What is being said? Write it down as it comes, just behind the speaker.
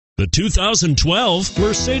The 2012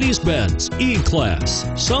 Mercedes-Benz E-Class.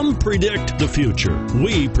 Some predict the future.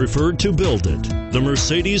 We prefer to build it. The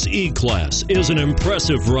Mercedes E-Class is an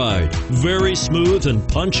impressive ride, very smooth and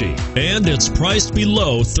punchy, and it's priced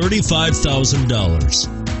below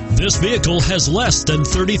 $35,000. This vehicle has less than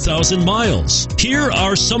 30,000 miles. Here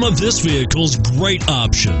are some of this vehicle's great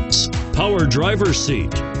options: power driver's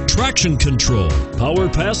seat, traction control, power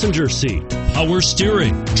passenger seat, power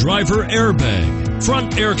steering, driver airbag,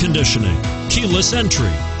 front air conditioning, keyless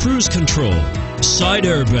entry, cruise control, side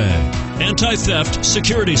airbag, anti-theft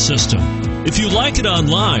security system. If you like it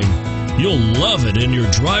online, you'll love it in your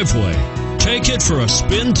driveway. Take it for a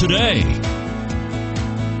spin today.